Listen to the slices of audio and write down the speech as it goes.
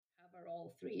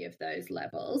all three of those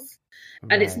levels.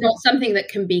 And it's not something that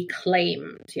can be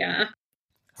claimed. Yeah.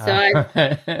 So I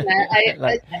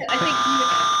think.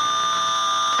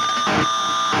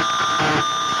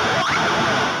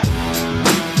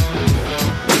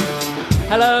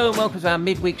 Hello and welcome to our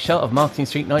midweek shot of Marketing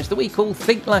Street Knowledge that we call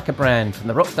Think Like a Brand from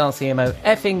the Rockstar CMO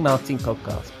effing marketing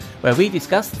podcast, where we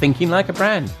discuss thinking like a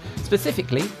brand,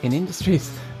 specifically in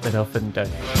industries that often don't.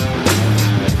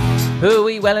 Who are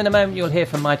we? Well, in a moment you'll hear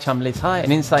from my chum Liz High,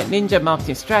 an Insight Ninja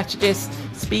marketing strategist,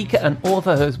 speaker and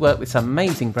author who has worked with some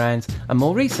amazing brands and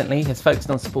more recently has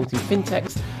focused on supporting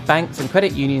fintechs, banks and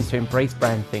credit unions to embrace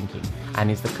brand thinking,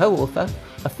 and is the co-author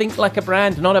of Think Like a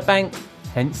Brand, Not a Bank,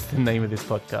 hence the name of this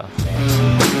podcast.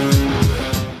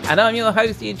 And I'm your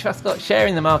host, Ian Truscott,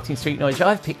 sharing the marketing street knowledge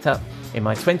I've picked up in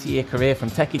my 20-year career from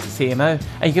techie to CMO.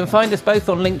 And you can find us both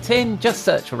on LinkedIn. Just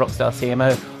search for Rockstar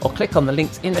CMO or click on the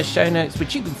links in the show notes,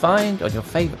 which you can find on your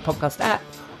favourite podcast app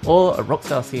or at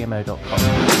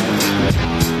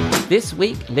rockstarcmo.com. This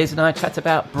week, Liz and I chat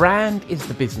about brand is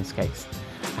the business case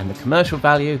and the commercial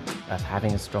value of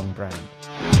having a strong brand.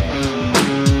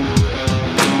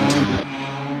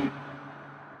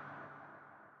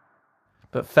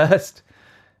 But first,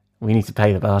 we need to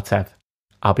pay the bar tab.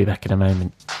 I'll be back in a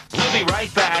moment. We'll be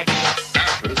right back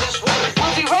after this word.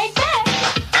 We'll be right back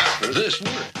After this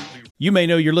word. You may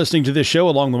know you're listening to this show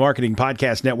along the Marketing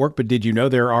Podcast Network, but did you know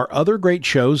there are other great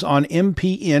shows on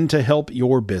MPN to help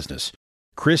your business?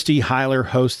 Christy Heiler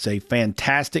hosts a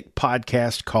fantastic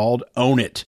podcast called Own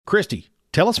It. Christy,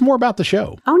 tell us more about the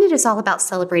show. Own It is all about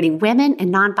celebrating women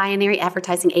and non-binary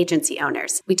advertising agency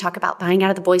owners. We talk about buying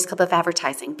out of the Boys Club of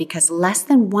Advertising because less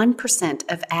than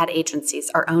 1% of ad agencies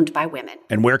are owned by women.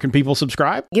 And where can people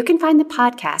subscribe? You can find the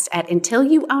podcast at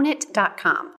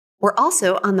untilyouownit.com. We're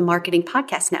also on the Marketing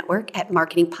Podcast Network at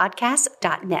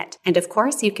marketingpodcast.net. And of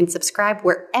course, you can subscribe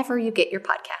wherever you get your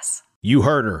podcasts. You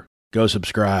heard her. Go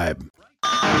subscribe.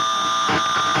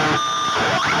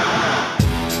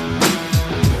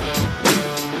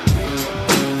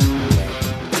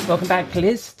 Welcome back,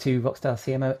 Liz, to Rockstar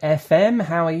CMO FM.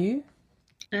 How are you?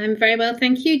 I'm very well,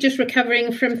 thank you. Just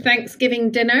recovering from Thanksgiving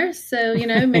dinner. So,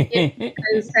 maybe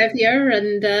it's heavier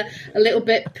and a little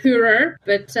bit poorer,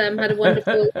 but had a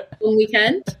wonderful long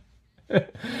weekend.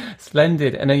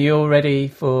 Splendid. And are you all ready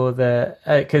for the...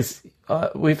 Because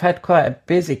we've had quite a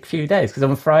busy few days, because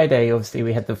on Friday, obviously,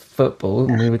 we had the football,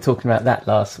 and we were talking about that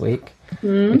last week,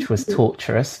 which was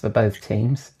torturous for both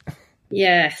teams.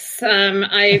 Yes,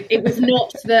 it was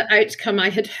not the outcome I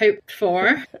had hoped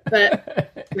for,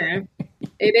 but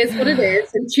it is what it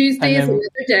is, and Tuesday is another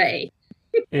day.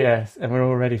 Yes, and we're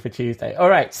all ready for Tuesday. All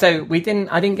right, so I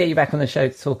didn't get you back on the show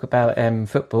to talk about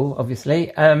football,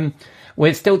 obviously.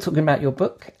 We're still talking about your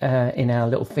book in our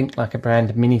little Think Like a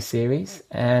Brand mini-series,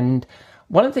 and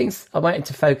one of the things I wanted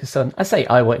to focus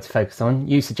on,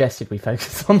 you suggested we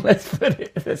focus on, let's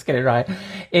get it right,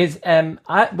 is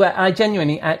I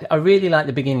genuinely, I really like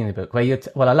the beginning of the book, I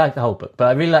like the whole book, but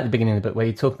I really like the beginning of the book where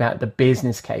you talk about the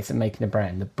business case and making a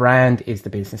brand. The brand is the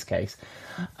business case.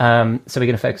 So we're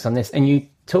going to focus on this. And you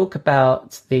talk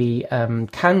about the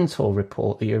Cantor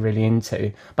report that you're really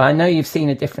into, but I know you've seen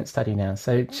a different study now.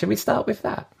 So should we start with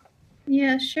that?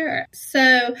 Yeah, sure.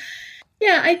 So,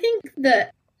 I think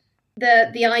that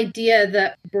the idea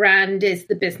that brand is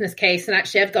the business case, and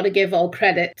actually I've got to give all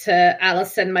credit to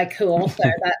Alison, my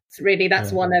co-author.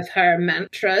 That's one of her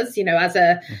mantras, as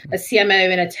a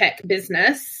CMO in a tech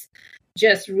business,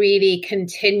 just really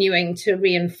continuing to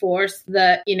reinforce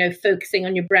that, focusing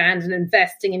on your brand and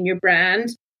investing in your brand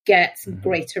gets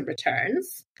greater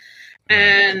returns.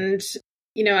 And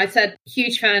I said,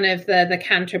 huge fan of the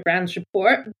Cantor Brands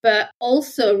report, but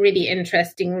also a really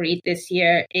interesting read this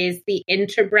year is the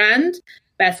Interbrand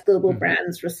Best Global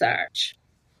Brands Research.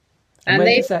 And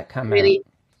where does that come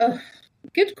out?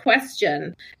 Good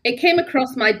question. It came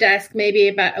across my desk maybe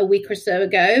about a week or so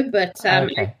ago, but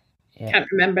I can't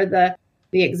remember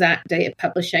the exact date of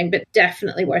publishing, but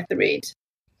definitely worth the read.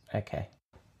 Okay.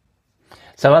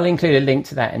 So I'll include a link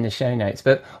to that in the show notes.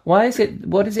 But what is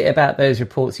it about those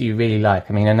reports you really like?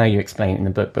 I mean, I know you explain it in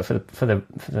the book, but for the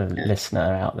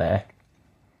listener out there.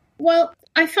 Well,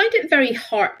 I find it very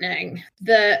heartening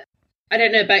that, I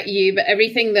don't know about you, but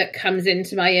everything that comes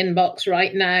into my inbox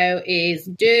right now is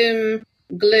doom,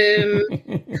 gloom,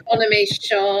 economy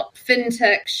shot,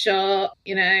 fintech shot,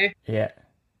 Yeah.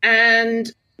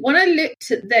 And when I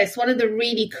looked at this, one of the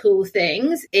really cool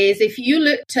things is if you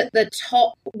looked at the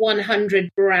top 100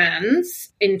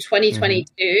 brands in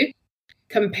 2022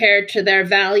 compared to their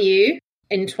value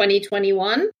in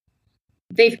 2021,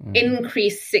 they've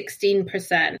increased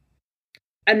 16%.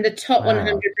 And the top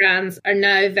 100 brands are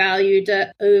now valued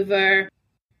at over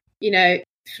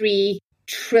 $3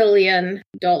 trillion.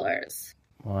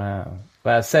 Wow.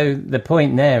 Well, so the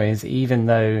point there is, even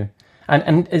though,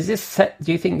 and is this set?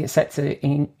 Do you think it's set to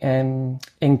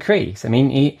increase? I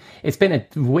mean, it's been a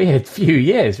weird few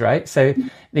years, right? So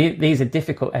these are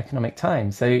difficult economic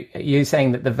times. So you're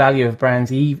saying that the value of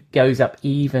brands goes up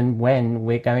even when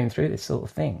we're going through this sort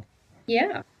of thing.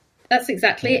 Yeah, that's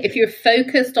exactly it. If you're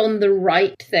focused on the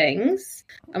right things,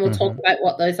 and we'll talk about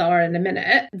what those are in a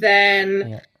minute,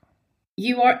 then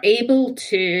you are able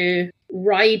to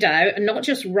ride out, and not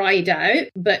just ride out,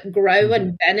 but grow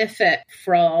and benefit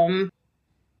from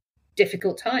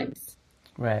difficult times.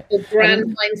 Right. The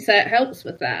brand mindset helps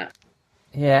with that.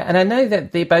 Yeah, and I know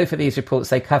that both of these reports,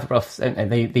 they cover off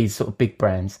these sort of big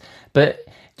brands, but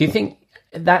do you think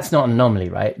that's not an anomaly,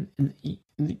 right?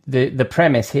 The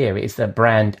premise here is that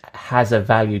brand has a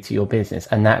value to your business,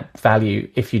 and that value,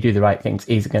 if you do the right things,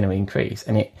 is going to increase.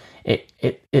 And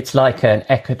it's like an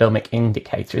economic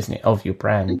indicator, isn't it, of your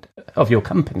brand, of your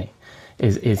company,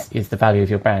 is the value of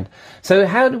your brand. So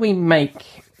how do we make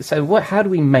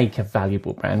a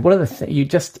valuable brand? What are you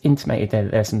just intimated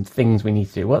there are some things we need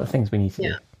to do. What are the things we need to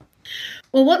do?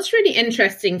 Well, what's really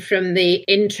interesting from the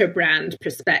Interbrand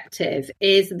perspective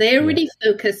is they really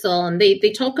focus on, they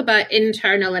talk about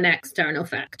internal and external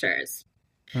factors.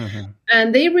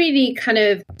 And they really kind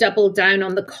of double down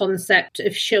on the concept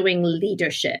of showing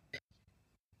leadership.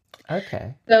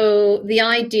 Okay. So the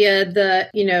idea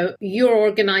that, your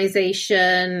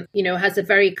organization, has a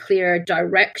very clear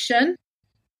direction,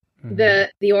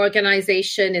 that the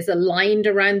organization is aligned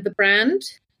around the brand,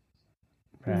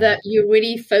 that you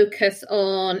really focus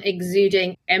on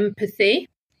exuding empathy,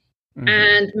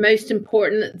 and most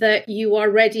important, that you are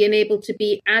ready and able to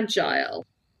be agile.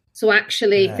 So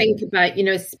actually think about,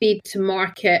 speed to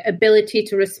market, ability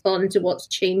to respond to what's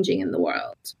changing in the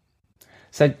world.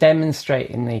 So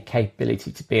demonstrating the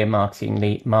capability to be a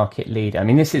market leader. I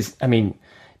mean,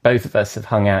 both of us have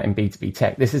hung out in B2B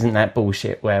tech. This isn't that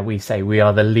bullshit where we say we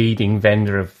are the leading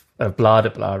vendor of blah, blah,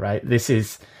 blah, right? This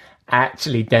is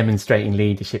actually demonstrating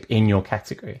leadership in your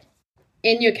category.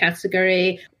 In your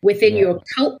category, within your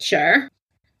culture.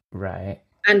 Right.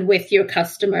 And with your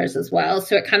customers as well.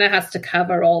 So it kind of has to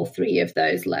cover all three of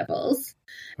those levels.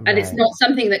 And it's not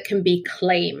something that can be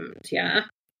claimed, So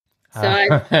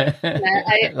I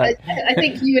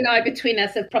think you and I, between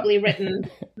us, have probably written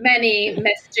many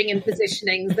messaging and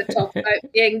positionings that talk about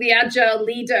being the agile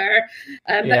leader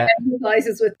that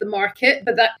empathizes with the market,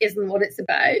 but that isn't what it's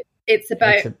about. It's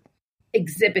about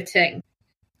exhibiting.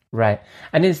 Right.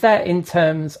 And is that in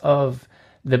terms of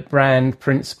the brand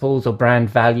principles or brand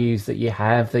values that you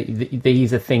have, that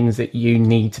these are things that you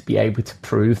need to be able to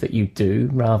prove that you do,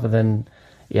 rather than,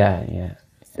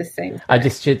 It's the same thing. I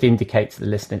just should indicate to the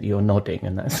listener that you're nodding,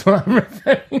 and that's what I'm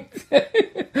referring to.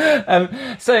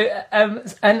 So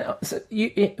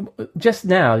just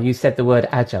now you said the word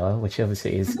agile, which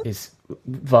obviously is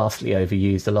vastly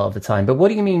overused a lot of the time. But what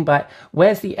do you mean by,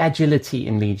 where's the agility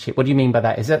in leadership? What do you mean by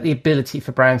that? Is that the ability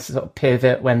for brands to sort of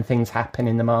pivot when things happen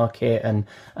in the market and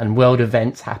world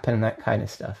events happen and that kind of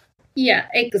stuff? Yeah,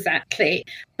 exactly.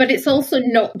 But it's also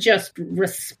not just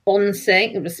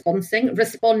responding. It's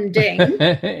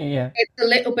a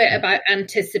little bit about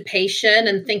anticipation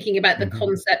and thinking about the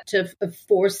concept of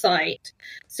foresight.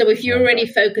 So if you're really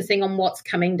focusing on what's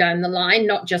coming down the line,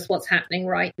 not just what's happening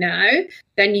right now,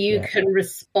 then you can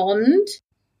respond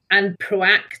and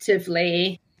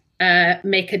proactively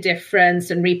make a difference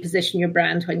and reposition your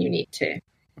brand when you need to.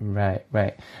 Right.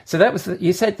 So that was,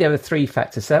 you said there were three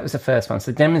factors. So that was the first one.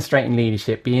 So demonstrating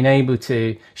leadership, being able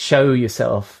to show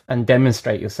yourself and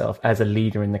demonstrate yourself as a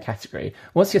leader in the category.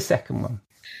 What's your second one?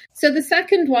 So the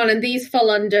second one, and these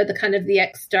fall under the kind of the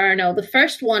external. The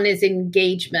first one is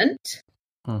engagement.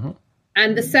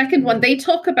 And the second one, they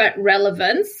talk about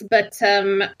relevance, but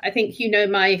I think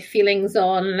my feelings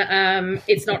on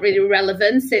it's not really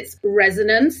relevance, it's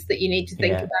resonance that you need to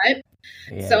think about.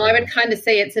 So I would kind of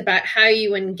say it's about how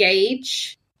you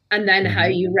engage and then how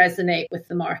you resonate with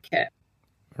the market.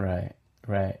 Right.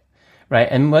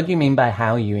 And what do you mean by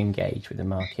how you engage with the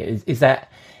market?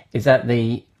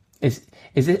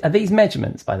 Are these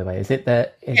measurements, by the way? Is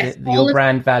it your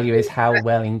brand value is how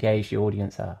well engaged your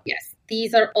audience are? Yes,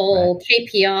 these are all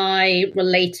KPI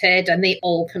related, and they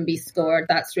all can be scored.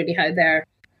 That's really how their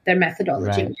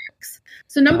methodology works.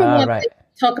 So number one, they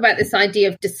talk about this idea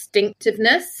of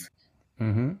distinctiveness.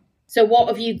 So what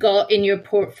have you got in your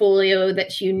portfolio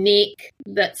that's unique,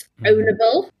 that's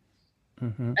ownable,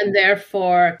 and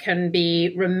therefore can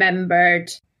be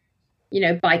remembered,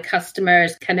 by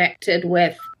customers, connected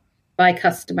with by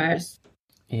customers?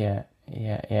 Yeah.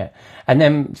 Yeah. And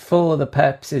then for the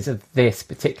purposes of this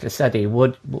particular study,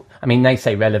 they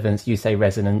say relevance, you say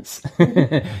resonance,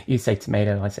 you say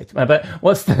tomato, I say tomato, but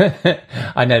what's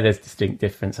I know there's distinct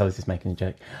difference. I was just making a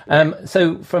joke.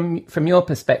 So from your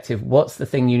perspective, what's the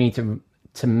thing you need to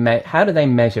how do they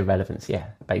measure relevance? Yeah,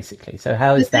 basically. So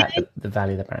how is that the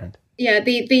value of the brand? Yeah,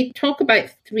 they talk about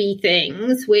three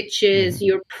things, which is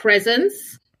your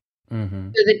presence,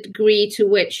 the degree to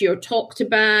which you're talked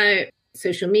about,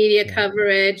 social media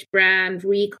coverage, brand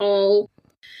recall.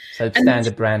 So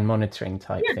standard brand monitoring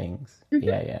type things.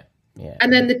 Yeah.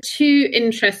 And then the two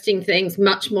interesting things,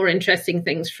 much more interesting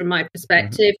things from my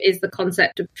perspective, is the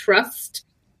concept of trust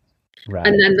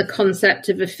and then the concept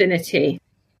of affinity.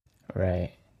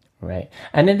 Right.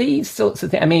 And are these sorts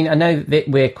of things, I mean, I know that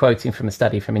we're quoting from a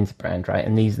study from Interbrand, right?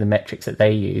 And these are the metrics that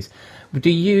they use. Do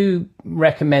you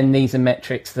recommend these are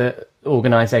metrics that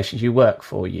organizations you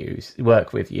work with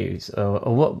use?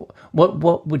 Or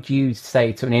what would you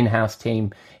say to an in-house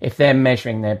team if they're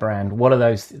measuring their brand? What are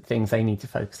those things they need to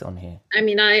focus on here? I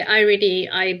mean, I really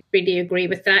agree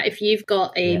with that. If you've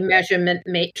got a measurement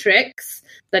matrix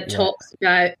that talks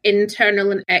about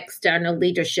internal and external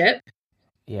leadership,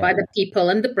 by the people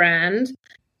and the brand,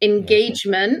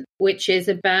 engagement, which is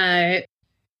about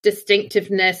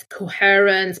distinctiveness,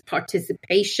 coherence,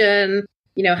 participation,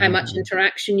 how much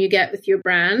interaction you get with your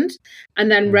brand, and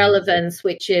then relevance,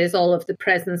 which is all of the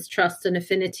presence, trust, and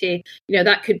affinity.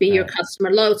 That could be your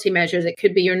customer loyalty measures. It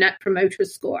could be your net promoter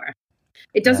score.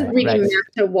 It doesn't really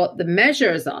matter what the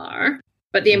measures are,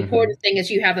 but the important thing is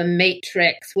you have a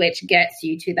matrix which gets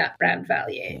you to that brand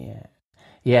value.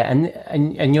 Yeah,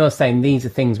 and you're saying these are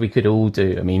things we could all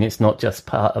do. I mean, it's not just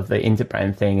part of the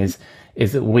Interbrand thing, is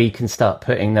that we can start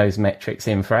putting those metrics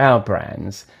in for our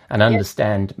brands and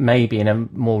understand maybe in a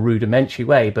more rudimentary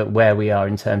way, but where we are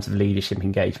in terms of leadership,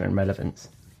 engagement, and relevance.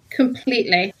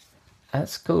 Completely.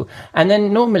 That's cool. And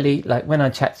then normally, like when I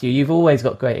chat to you, you've always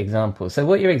got great examples. So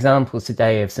what are your examples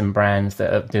today of some brands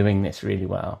that are doing this really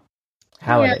well?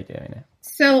 How are they doing it?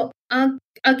 So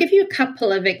I'll give you a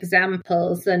couple of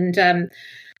examples, and I'm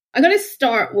going to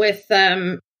start with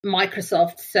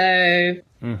Microsoft. So,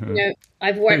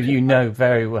 I've worked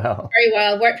very well.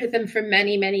 Worked with them for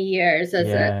many, many years as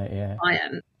a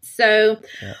client. So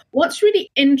what's really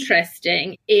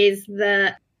interesting is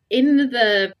that in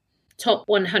the top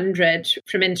 100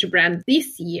 from Interbrand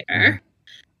this year,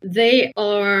 they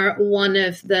are one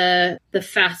of the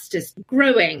fastest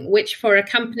growing, which for a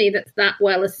company that's that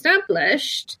well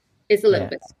established is a little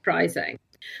bit surprising.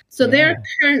 So they're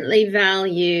currently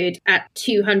valued at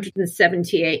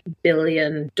 $278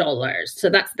 billion. So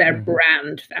that's their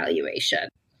brand valuation.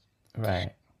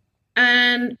 Right.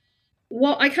 And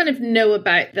what I kind of know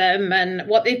about them and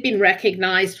what they've been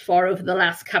recognized for over the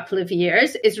last couple of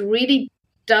years is really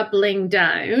doubling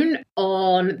down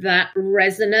on that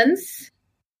resonance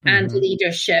and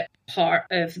leadership part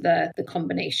of the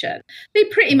combination. They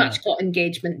pretty much got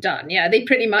engagement done. Yeah, they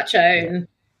pretty much own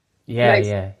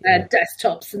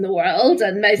desktops in the world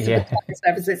and most of the cloud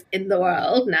services in the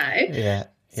world now.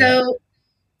 So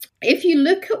if you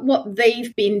look at what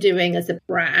they've been doing as a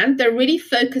brand, they're really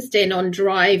focused in on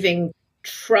driving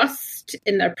trust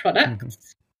in their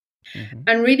products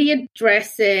and really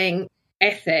addressing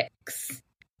ethics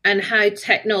and how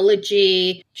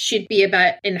technology should be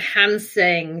about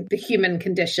enhancing the human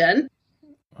condition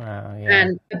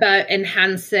and about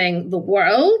enhancing the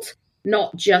world,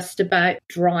 not just about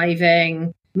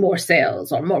driving more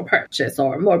sales or more purchase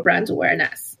or more brand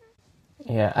awareness.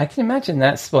 Yeah, I can imagine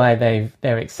that's why they're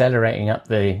accelerating up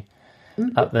the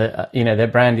their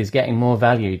brand is getting more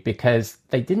valued, because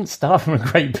they didn't start from a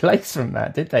great place from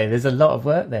that, did they? There's a lot of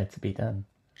work there to be done.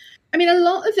 I mean, a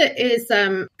lot of it is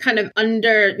kind of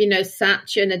under,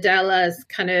 Satya Nadella's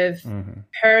kind of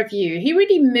purview. He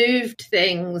really moved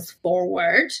things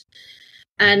forward.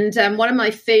 And one of my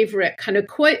favorite kind of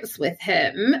quotes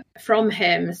from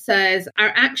him says,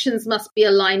 "Our actions must be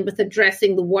aligned with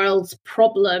addressing the world's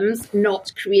problems,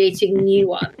 not creating new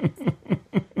ones."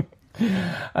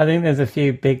 I think there's a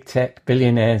few big tech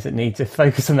billionaires that need to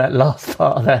focus on that last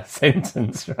part of that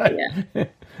sentence, right?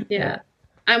 Yeah.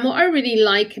 And what I really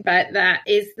like about that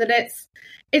is that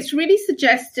it's really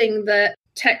suggesting that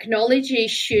technology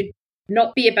should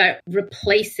not be about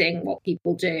replacing what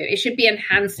people do. It should be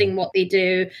enhancing what they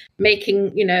do,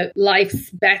 making,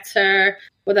 lives better,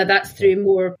 whether that's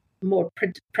through more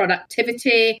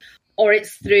productivity or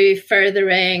it's through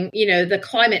furthering, the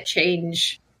climate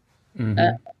change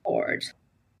board.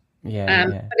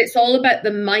 But it's all about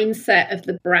the mindset of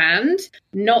the brand,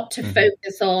 not to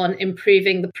focus on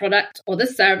improving the product or the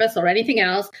service or anything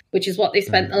else, which is what they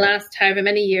spent the last however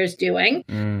many years doing.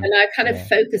 And now kind of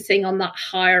focusing on that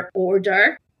higher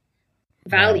order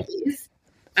values.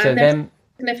 So and there's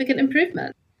significant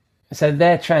improvement. So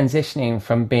they're transitioning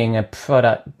from being a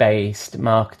product-based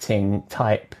marketing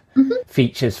type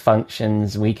features,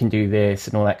 functions, we can do this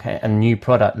and all that kind of, and new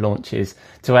product launches,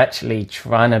 to actually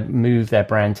trying to move their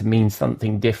brand to mean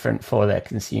something different for their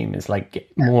consumers, like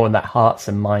get more on that hearts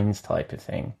and minds type of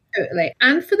thing. Totally.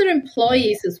 And for their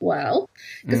employees as well.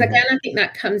 Because again, I think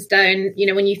that comes down,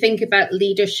 when you think about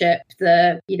leadership,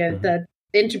 the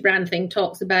Interbrand thing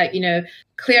talks about,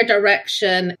 clear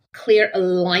direction, clear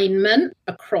alignment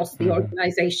across the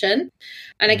organization.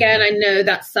 And again, I know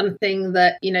that's something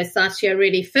that, Satya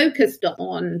really focused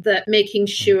on, that making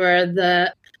sure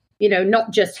that,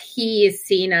 not just he is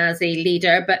seen as a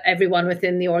leader, but everyone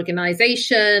within the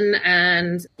organization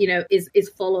and,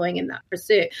 is following in that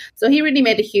pursuit. So he really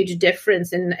made a huge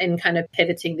difference in kind of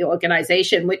pivoting the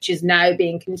organization, which is now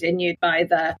being continued by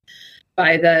the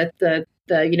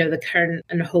current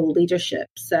and whole leadership.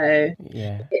 So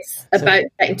it's about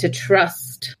getting to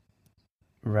trust.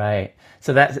 Right.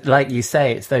 So that's, like you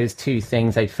say, it's those two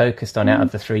things they focused on out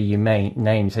of the three you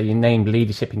named. So you named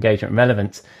leadership, engagement, and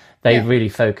relevance. They really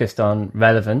focused on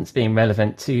relevance, being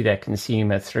relevant to their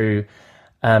consumer through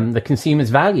the consumer's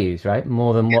values, right?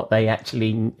 More than what they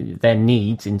actually, their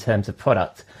needs in terms of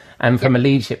product. And from a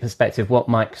leadership perspective, what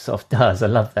Microsoft does, I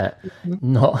love that,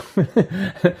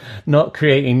 not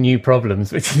creating new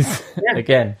problems, which is,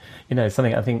 again,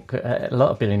 something I think a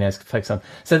lot of billionaires could focus on.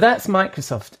 So that's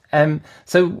Microsoft.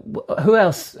 So who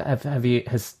else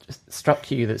has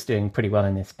struck you that's doing pretty well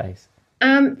in this space?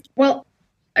 Well,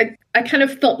 I kind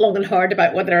of thought long and hard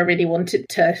about whether I really wanted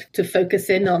to focus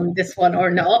in on this one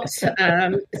or not. So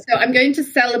I'm going to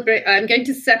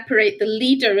separate the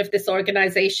leader of this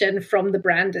organization from the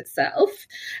brand itself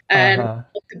and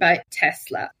talk about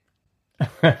Tesla.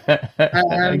 So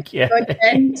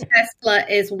again, Tesla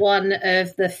is one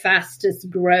of the fastest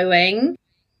growing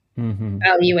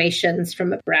valuations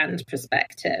from a brand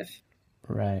perspective.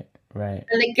 Right.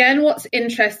 And again, what's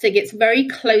interesting, it's very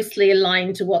closely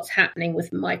aligned to what's happening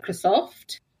with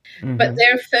Microsoft, but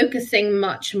they're focusing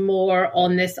much more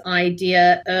on this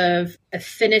idea of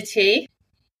affinity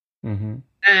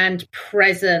and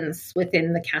presence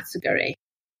within the category.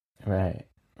 Right.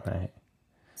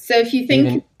 So if you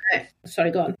think,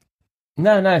 sorry, go on.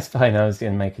 No, it's fine. I was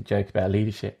going to make a joke about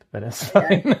leadership, but that's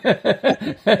fine.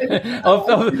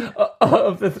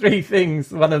 Of the three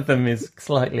things, one of them is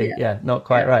slightly, not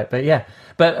quite right.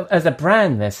 But as a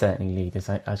brand, they're certainly leaders.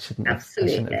 I shouldn't.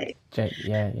 Absolutely.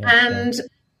 And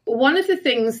one of the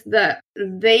things that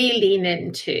they lean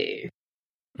into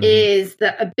is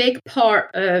that a big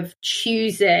part of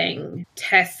choosing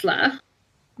Tesla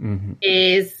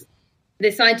is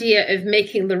this idea of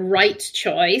making the right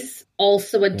choice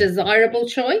also a desirable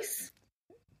choice.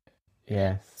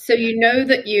 Yes. So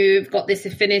that you've got this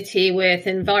affinity with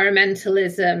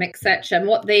environmentalism, etc. And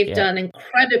what they've done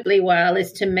incredibly well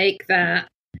is to make that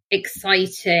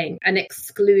exciting and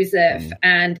exclusive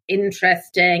and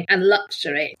interesting and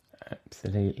luxury.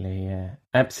 Absolutely.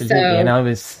 And I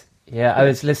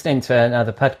was listening to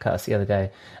another podcast the other day,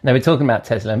 and they were talking about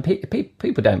Tesla, and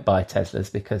people don't buy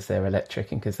Teslas because they're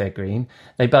electric and because they're green.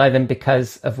 They buy them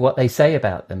because of what they say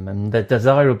about them and the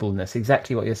desirableness.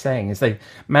 Exactly what you're saying is they've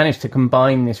managed to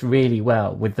combine this really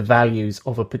well with the values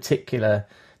of a particular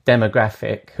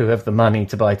demographic who have the money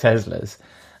to buy Teslas.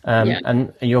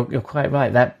 And you're quite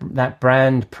right. That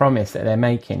brand promise that they're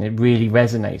making, it really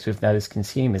resonates with those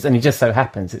consumers. And it just so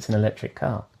happens it's an electric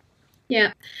car.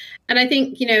 Yeah. And I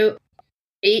think,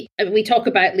 we talk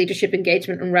about leadership,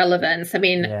 engagement and relevance. I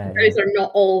mean, those are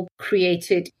not all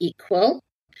created equal.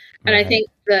 And I think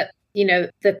that,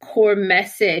 the core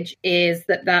message is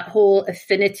that whole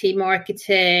affinity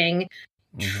marketing,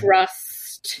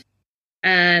 trust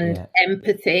and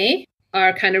empathy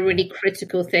are kind of really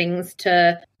critical things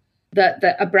that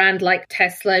a brand like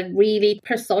Tesla really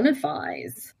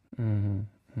personifies.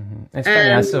 It's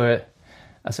funny,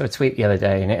 I saw a tweet the other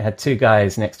day, and it had two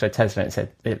guys next to a Tesla, and it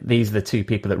said, these are the two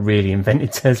people that really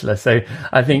invented Tesla. So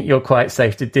I think you're quite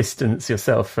safe to distance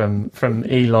yourself from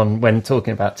Elon when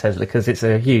talking about Tesla, because it's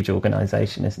a huge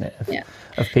organization, isn't it,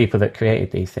 of people that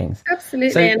created these things. Absolutely.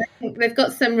 So, and I think they've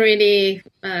got some really,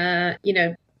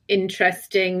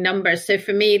 interesting numbers. So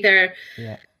for me, they're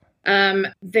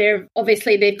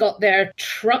obviously they've got their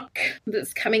truck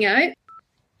that's coming out.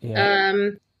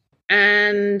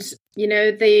 And, you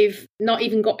know, they've not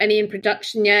even got any in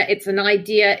production yet. It's an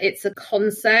idea, it's a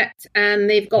concept, and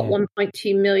they've got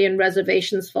 1.2 million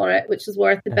reservations for it, which is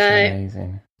worth about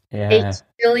amazing. 8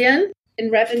 billion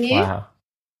in revenue.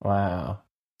 Wow.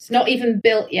 It's not even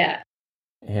built yet.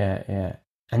 Yeah.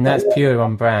 And that's pure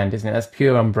on brand, isn't it? That's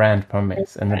pure on brand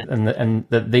promise. And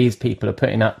that these people are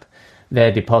putting up their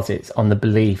deposits on the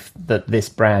belief that this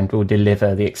brand will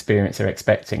deliver the experience they're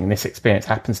expecting. And this experience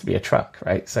happens to be a truck,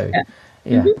 right? So,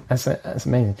 that's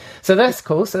amazing. So that's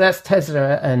cool. So that's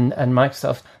Tesla and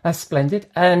Microsoft. That's splendid.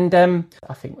 And I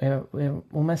think we're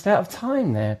almost out of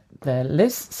time there,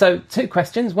 Liz. So 2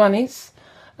 questions. One is,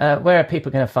 where are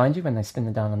people going to find you when they spin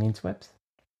the dial on the interwebs?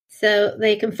 So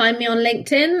they can find me on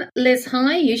LinkedIn. Liz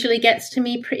High usually gets to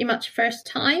me pretty much first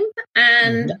time.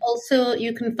 And also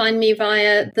you can find me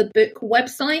via the book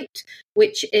website,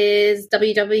 which is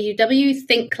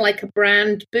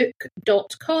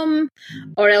www.thinklikeabrandbook.com,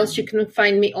 or else you can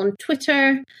find me on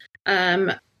Twitter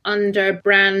under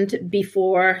brand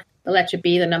before the letter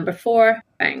B, the number 4,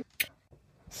 bank.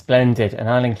 Splendid. And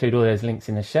I'll include all those links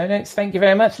in the show notes. Thank you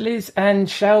very much, Liz. And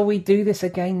shall we do this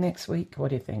again next week? What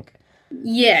do you think?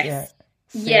 Yes.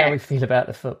 See how we feel about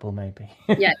the football, maybe.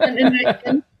 Yeah.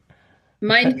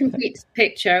 Mind completes the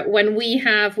picture when we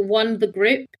have won the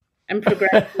group and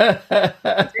progressed.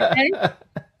 Okay?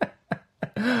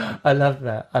 I love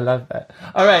that.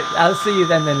 All right. I'll see you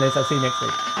then, Liz. I'll see you next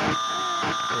week.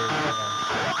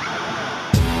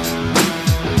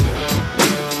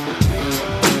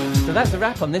 So that's a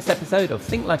wrap on this episode of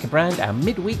Think Like a Brand, our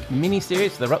midweek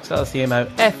mini-series for the Rockstar CMO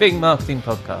effing marketing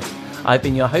podcast. I've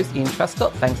been your host, Ian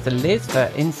Truscott. Thanks to Liz for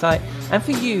her insight, and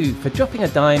for you for dropping a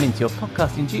dime into your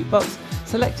podcasting jukebox,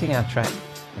 selecting our track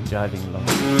and driving along.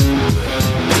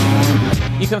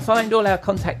 You can find all our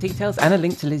contact details and a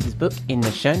link to Liz's book in the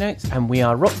show notes, and we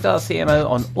are Rockstar CMO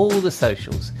on all the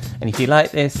socials. And if you like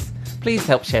this, please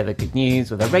help share the good news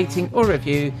with a rating or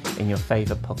review in your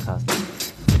favourite podcast.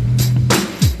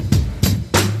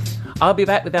 I'll be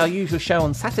back with our usual show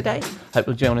on Saturday. Hope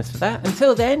you'll join us for that.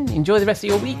 Until then, enjoy the rest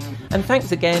of your week. And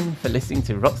thanks again for listening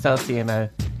to Rockstar CMO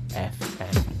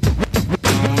FM.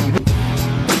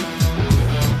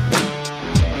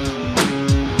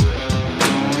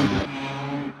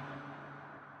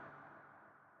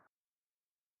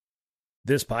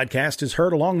 This podcast is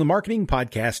heard along the Marketing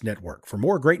Podcast Network. For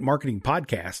more great marketing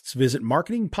podcasts, visit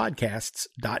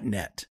marketingpodcasts.net.